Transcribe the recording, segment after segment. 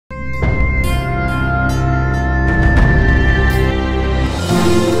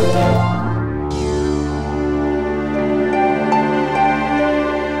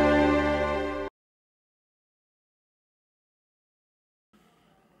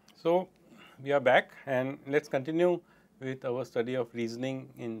So, we are back and let us continue with our study of reasoning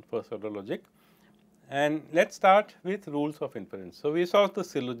in first order logic, and let us start with rules of inference. So, we saw the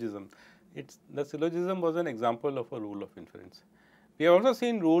syllogism. The syllogism was an example of a rule of inference. We have also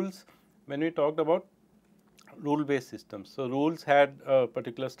seen rules when we talked about rule based systems. So, rules had a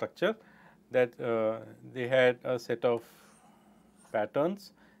particular structure that they had a set of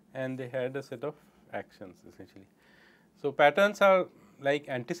patterns and they had a set of actions essentially. So, patterns are like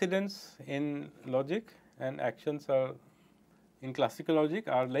antecedents in logic and actions are in classical logic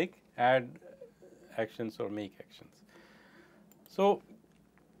are like add actions or make actions. So,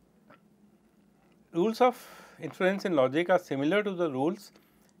 rules of inference in logic are similar to the rules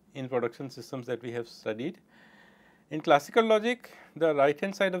in production systems that we have studied. In classical logic, the right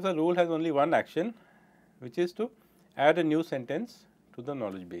hand side of the rule has only one action, which is to add a new sentence to the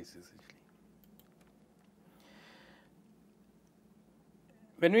knowledge base essentially.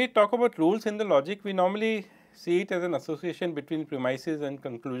 When we talk about rules in the logic, we normally see it as an association between premises and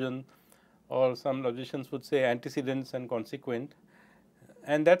conclusion, or some logicians would say antecedents and consequent,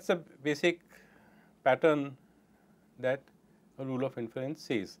 and that is the basic pattern that a rule of inference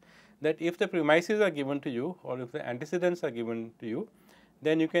says, that if the premises are given to you or if the antecedents are given to you,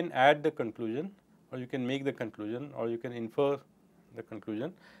 then you can add the conclusion or you can make the conclusion or you can infer the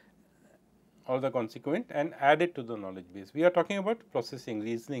conclusion or the consequent and add it to the knowledge base. We are talking about processing,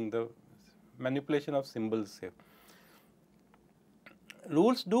 reasoning, the manipulation of symbols here.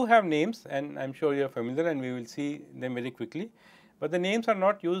 Rules do have names and I am sure you are familiar and we will see them very quickly, but the names are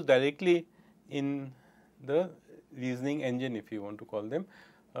not used directly in the reasoning engine, if you want to call them.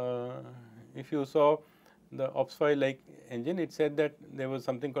 If you saw the ops file like engine, it said that there was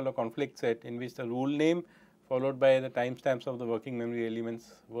something called a conflict set in which the rule name followed by the timestamps of the working memory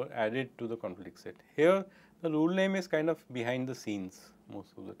elements were added to the conflict set. Here the rule name is kind of behind the scenes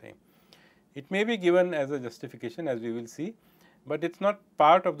most of the time. It may be given as a justification as we will see, but it is not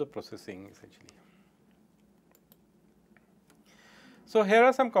part of the processing essentially. So, here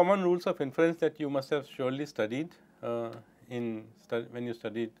are some common rules of inference that you must have surely studied when you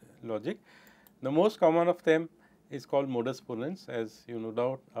studied logic. The most common of them is called modus ponens, as you no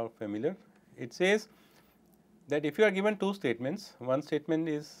doubt are familiar. It says that if you are given two statements, one statement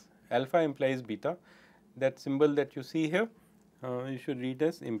is alpha implies beta, that symbol that you see here you should read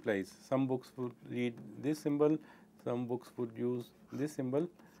as implies. Some books would read this symbol, some books would use this symbol,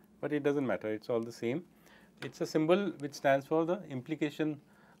 but it does not matter, it is all the same. It is a symbol which stands for the implication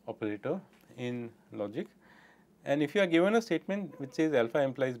operator in logic, and if you are given a statement which says alpha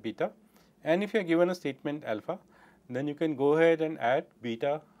implies beta and if you are given a statement alpha, then you can go ahead and add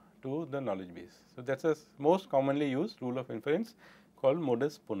beta to the knowledge base. So, that is the most commonly used rule of inference called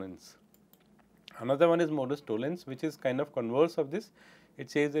modus ponens. Another one is modus tollens, which is kind of converse of this.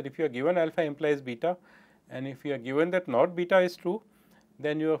 It says that if you are given alpha implies beta and if you are given that not beta is true,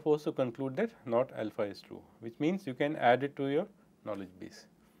 then you are forced to conclude that not alpha is true, which means you can add it to your knowledge base.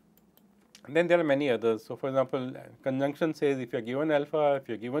 And then there are many others. So, for example, conjunction says if you are given alpha, if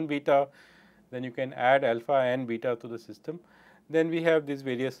you are given beta, then you can add alpha and beta to the system. Then we have these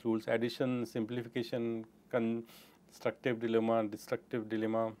various rules: addition, simplification, constructive dilemma, destructive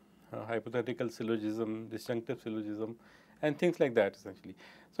dilemma, hypothetical syllogism, disjunctive syllogism, and things like that essentially.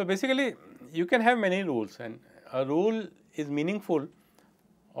 So, basically you can have many rules, and a rule is meaningful,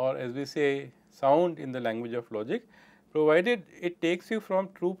 or as we say sound in the language of logic, provided it takes you from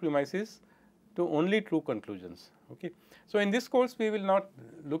true premises to only true conclusions. Okay. So, in this course we will not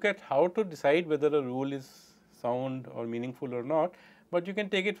look at how to decide whether a rule is sound or meaningful or not, but you can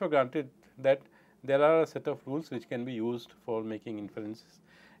take it for granted that there are a set of rules which can be used for making inferences,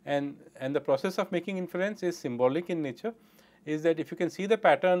 and the process of making inference is symbolic in nature, is that if you can see the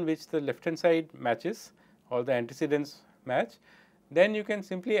pattern which the left hand side matches or the antecedents match, then you can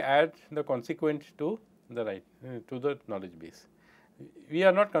simply add the consequent to the right to the knowledge base. We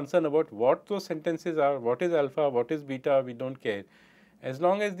are not concerned about what those sentences are, what is alpha, what is beta, we do not care. As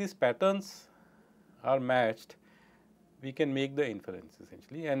long as these patterns are matched, we can make the inference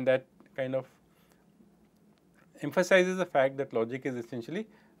essentially, and that kind of emphasizes the fact that logic is essentially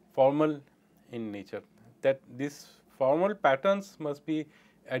formal in nature, that these formal patterns must be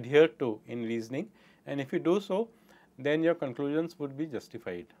adhered to in reasoning, and if you do so, then your conclusions would be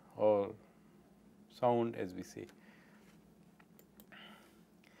justified or sound, as we say.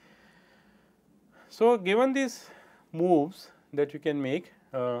 So, given these moves that you can make,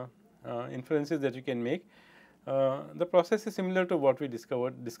 inferences that you can make, the process is similar to what we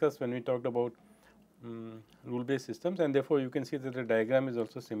discussed when we talked about rule based systems, and therefore, you can see that the diagram is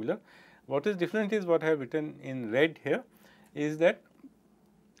also similar. What is different is what I have written in red here is that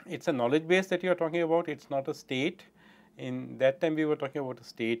it is a knowledge base that you are talking about, it is not a state. In that time we were talking about a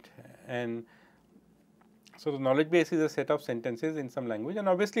state, and so the knowledge base is a set of sentences in some language, and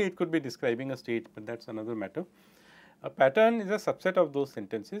obviously it could be describing a state, but that is another matter. A pattern is a subset of those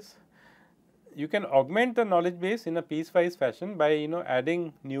sentences. You can augment the knowledge base in a piecewise fashion by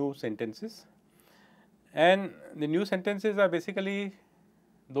adding new sentences, and the new sentences are basically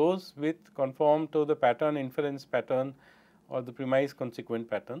those with conform to the pattern inference pattern or the premise consequent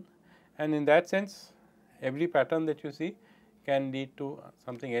pattern, and in that sense every pattern that you see can lead to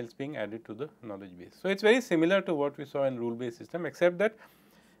something else being added to the knowledge base. So, it is very similar to what we saw in rule based system, except that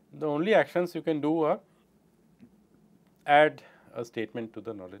the only actions you can do are add a statement to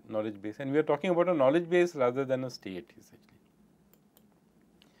the knowledge base, and we are talking about a knowledge base rather than a state essentially.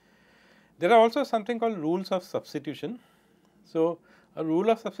 There are also something called rules of substitution. So, a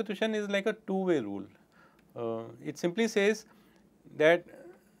rule of substitution is like a two-way rule. It simply says that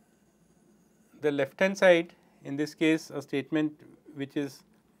the left hand side, in this case a statement which is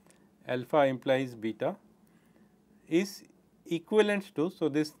alpha implies beta, is equivalent to, so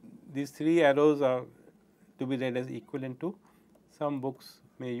these three arrows are to be read as equivalent to, some books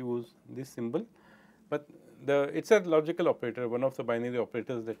may use this symbol, but it is a logical operator, one of the binary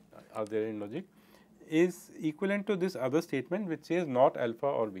operators that are there in logic, is equivalent to this other statement which says not alpha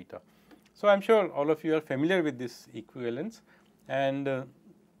or beta. So, I am sure all of you are familiar with this equivalence, and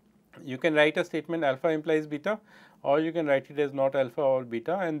you can write a statement alpha implies beta, or you can write it as not alpha or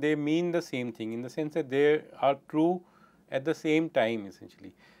beta, and they mean the same thing in the sense that they are true at the same time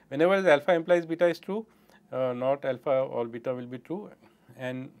essentially. Whenever alpha implies beta is true, not alpha or beta will be true,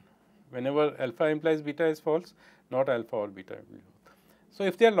 and whenever alpha implies beta is false, not alpha or beta will be false. So,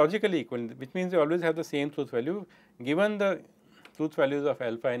 if they are logically equivalent, which means they always have the same truth value, given the truth values of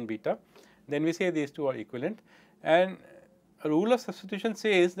alpha and beta, then we say these two are equivalent, and a rule of substitution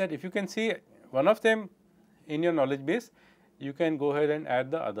says that if you can see one of them in your knowledge base, you can go ahead and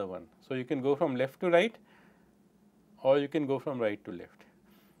add the other one. So, you can go from left to right, or you can go from right to left.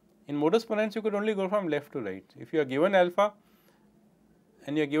 In modus ponens, you could only go from left to right. If you are given alpha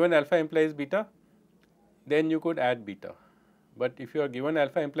and you are given alpha implies beta, then you could add beta. But if you are given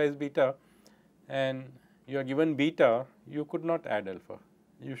alpha implies beta and you are given beta, you could not add alpha.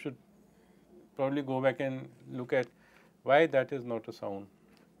 You should probably go back and look at why that is not a sound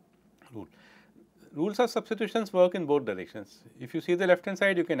rule. Rules of substitutions work in both directions. If you see the left hand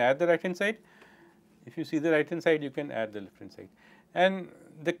side, you can add the right hand side. If you see the right hand side, you can add the left hand side. And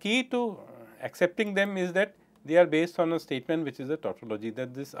the key to accepting them is that they are based on a statement which is a tautology,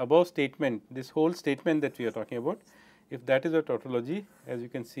 that this above statement, this whole statement that we are talking about, if that is a tautology, as you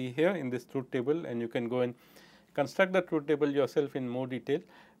can see here in this truth table, and you can go and construct the truth table yourself in more detail.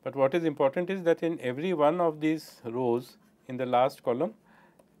 But what is important is that in every one of these rows in the last column,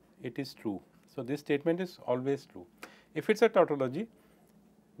 it is true. So, this statement is always true. If it is a tautology,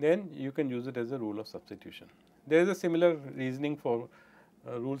 then you can use it as a rule of substitution. There is a similar reasoning for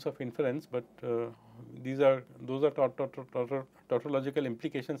rules of inference, but those are tautological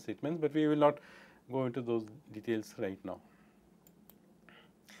implication statements, but we will not go into those details right now.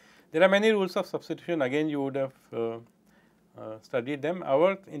 There are many rules of substitution, again you would have studied them.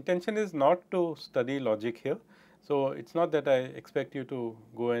 Our intention is not to study logic here. So, it is not that I expect you to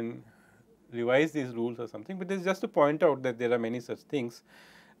go and revise these rules or something, but it is just to point out that there are many such things.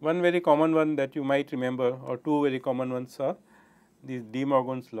 One very common one that you might remember, or two very common ones, are these De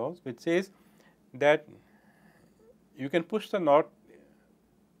Morgan's laws, which says that you can push the knot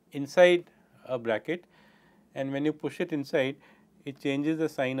inside a bracket, and when you push it inside, it changes the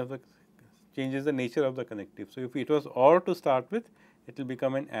sign of the changes the nature of the connective. So, if it was or to start with, it will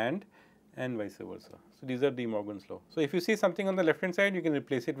become an and vice versa. So, these are De Morgan's law. So, if you see something on the left hand side, you can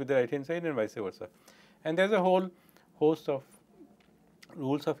replace it with the right hand side and vice versa. And there is a whole host of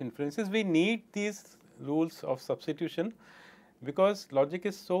rules of inferences. We need these rules of substitution because logic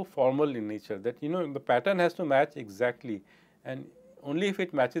is so formal in nature that the pattern has to match exactly, and only if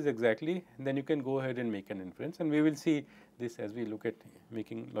it matches exactly, then you can go ahead and make an inference, and we will see this as we look at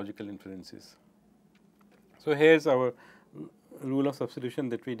making logical inferences. So, here is our rule of substitution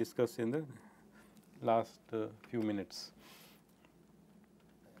that we discussed in the last few minutes.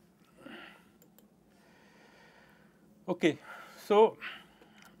 Okay. So,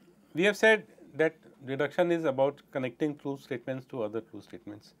 we have said that reduction is about connecting true statements to other true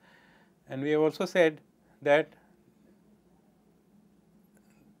statements, and we have also said that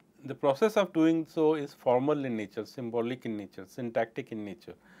the process of doing so is formal in nature, symbolic in nature, syntactic in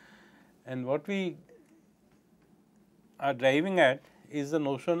nature, and what we are driving at is the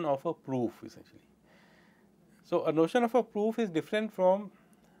notion of a proof essentially. So, a notion of a proof is different from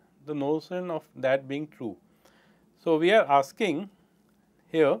the notion of that being true. So, we are asking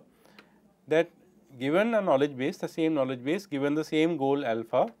here that given a knowledge base, the same knowledge base, given the same goal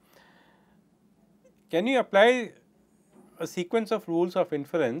alpha, can you apply a sequence of rules of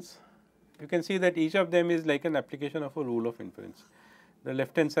inference? You can see that each of them is like an application of a rule of inference. The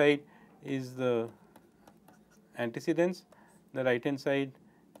left hand side is the antecedents, the right hand side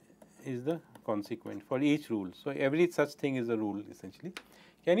is the consequent for each rule. So, every such thing is a rule essentially.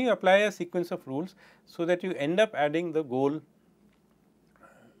 Can you apply a sequence of rules so that you end up adding the goal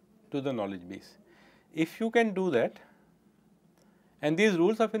to the knowledge base? If you can do that, and these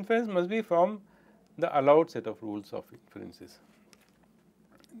rules of inference must be from the allowed set of rules of inferences,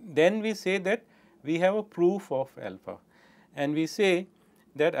 then we say that we have a proof of alpha, and we say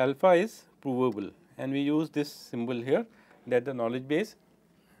that alpha is provable, and we use this symbol here that the knowledge base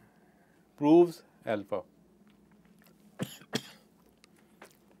proves alpha.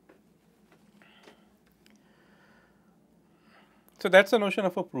 So, that is the notion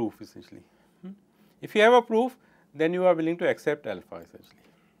of a proof essentially. If you have a proof, then you are willing to accept alpha essentially.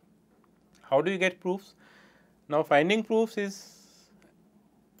 How do you get proofs? Now, finding proofs is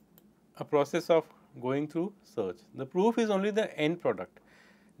a process of going through search. The proof is only the end product,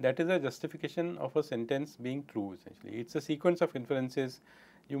 that is a justification of a sentence being true essentially. It is a sequence of inferences.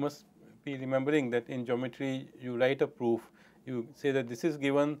 You must be remembering that in geometry you write a proof, you say that this is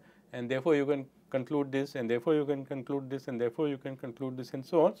given and therefore you can conclude this, and therefore you can conclude this, and therefore you can conclude this, and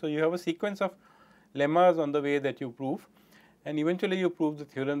so on. So, you have a sequence of lemmas on the way that you prove, and eventually you prove the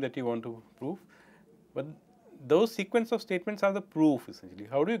theorem that you want to prove. But those sequence of statements are the proof essentially.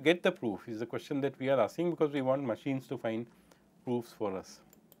 How do you get the proof is the question that we are asking, because we want machines to find proofs for us.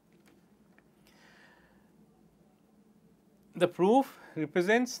 The proof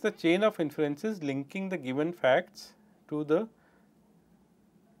represents the chain of inferences linking the given facts to the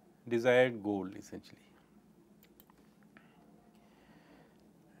desired goal essentially.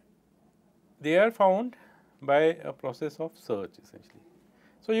 They are found by a process of search essentially.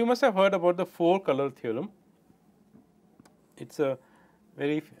 So, you must have heard about the 4-color theorem. It is a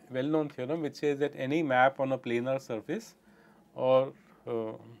very well known theorem which says that any map on a planar surface, or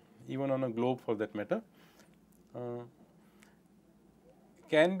even on a globe for that matter,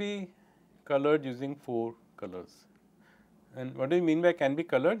 can be colored using 4 colors. And what do you mean by can be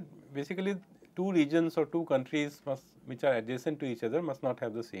colored? Basically, 2 regions or 2 countries which are adjacent to each other must not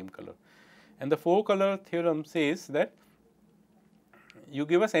have the same color. And the 4-color theorem says that you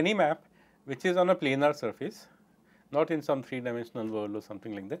give us any map which is on a planar surface, not in some 3-dimensional world or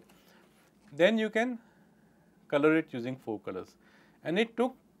something like that, then you can color it using 4 colors. And it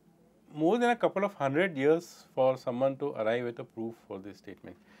took more than a couple of 100 years for someone to arrive at a proof for this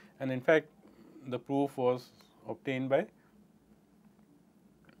statement. And in fact, the proof was obtained by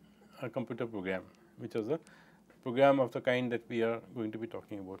a computer program, which was a program of the kind that we are going to be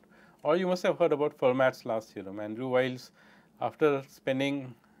talking about. Or you must have heard about Fermat's last theorem. Andrew Wiles, after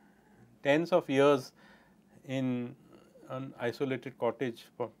spending tens of years in an isolated cottage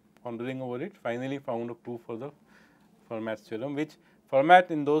pondering over it, finally found a proof for the Fermat's theorem, which Fermat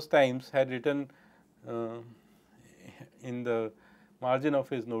in those times had written in the margin of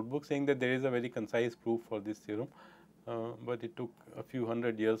his notebook, saying that there is a very concise proof for this theorem, but it took a few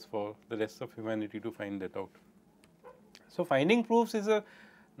 100 years for the rest of humanity to find that out. So, finding proofs is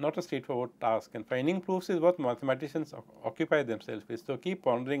not a straightforward task, and finding proofs is what mathematicians occupy themselves with. So, keep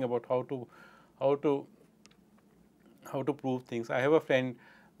pondering about how to prove things. I have a friend,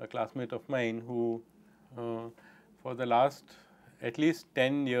 a classmate of mine, who for the last at least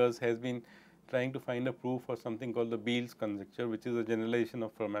 10 years has been trying to find a proof for something called the Beal's conjecture, which is a generalization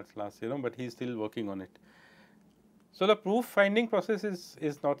of Fermat's last theorem, but he is still working on it. So, the proof finding process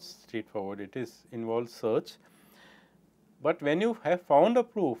is not straightforward. It involves search, but when you have found a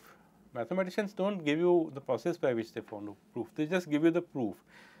proof, mathematicians do not give you the process by which they found a proof, they just give you the proof.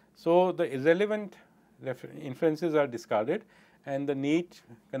 So, the irrelevant inferences are discarded, and the neat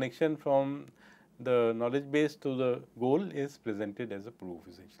connection from the knowledge base to the goal is presented as a proof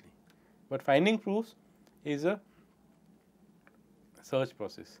essentially. But finding proofs is a search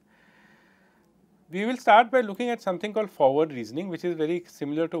process. We will start by looking at something called forward reasoning, which is very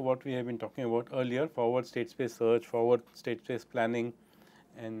similar to what we have been talking about earlier: forward state space search, forward state space planning,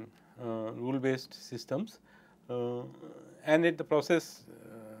 and rule based systems. And the process,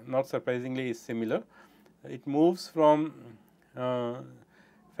 not surprisingly, is similar. It moves from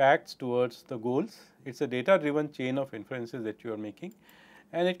facts towards the goals. It is a data driven chain of inferences that you are making,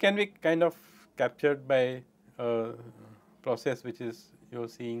 and it can be kind of captured by a process which is you are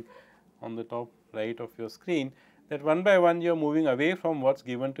seeing on the top right of your screen, that one by one you are moving away from what is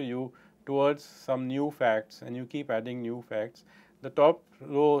given to you towards some new facts, and you keep adding new facts. The top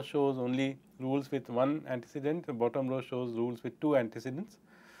row shows only rules with one antecedent, the bottom row shows rules with two antecedents,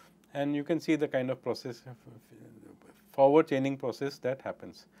 and you can see the kind of process, forward chaining process that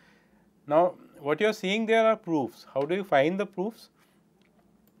happens. Now, what you are seeing there are proofs. How do you find the proofs?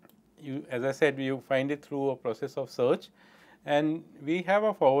 You, as I said, you find it through a process of search, and we have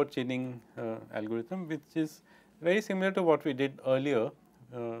a forward chaining algorithm which is very similar to what we did earlier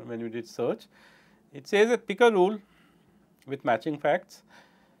when we did search. It says that pick a rule with matching facts,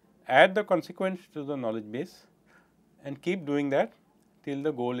 add the consequence to the knowledge base, and keep doing that till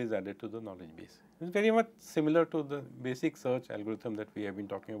the goal is added to the knowledge base. It is very much similar to the basic search algorithm that we have been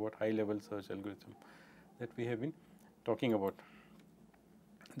talking about, high level search algorithm that we have been talking about.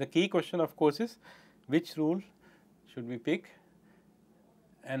 The key question, of course, is which rule should we pick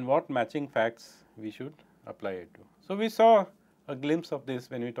and what matching facts we should apply it to. So, we saw a glimpse of this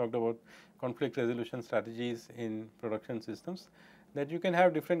when we talked about conflict resolution strategies in production systems, that you can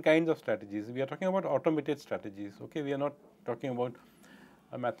have different kinds of strategies. We are talking about automated strategies. Okay, we are not talking about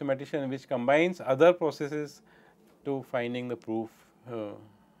a mathematician which combines other processes to finding the proof, to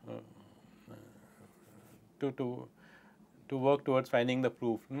work towards finding the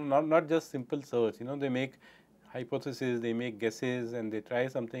proof. Not just simple search. They make hypotheses, they make guesses, and they try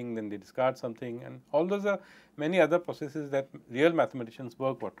something, then they discard something, and all those are many other processes that real mathematicians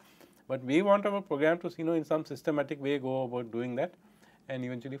work on. But we want our program to in some systematic way go about doing that and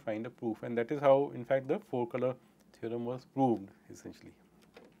eventually find a proof, and that is how in fact the 4-color theorem was proved essentially.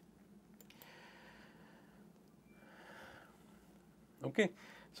 Okay.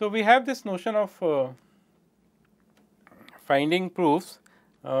 So, we have this notion of finding proofs.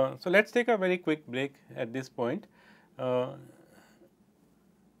 So, let us take a very quick break at this point. In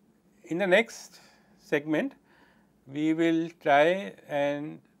the next segment, we will try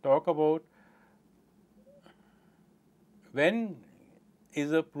and talk about when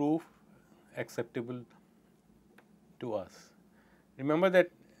is a proof acceptable to us. Remember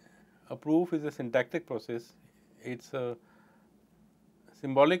that a proof is a syntactic process, it is a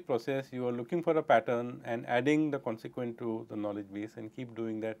symbolic process. You are looking for a pattern and adding the consequent to the knowledge base, and keep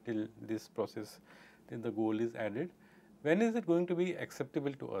doing that till this process, till the goal is added. When is it going to be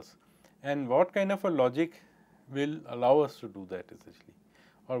acceptable to us, and what kind of a logic will allow us to do that essentially,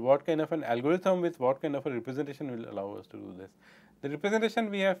 or what kind of an algorithm with what kind of a representation will allow us to do this. The representation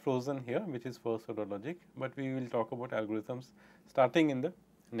we have frozen here, which is first order logic, but we will talk about algorithms starting in the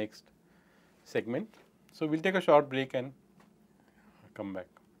next segment. So, we will take a short break and come back.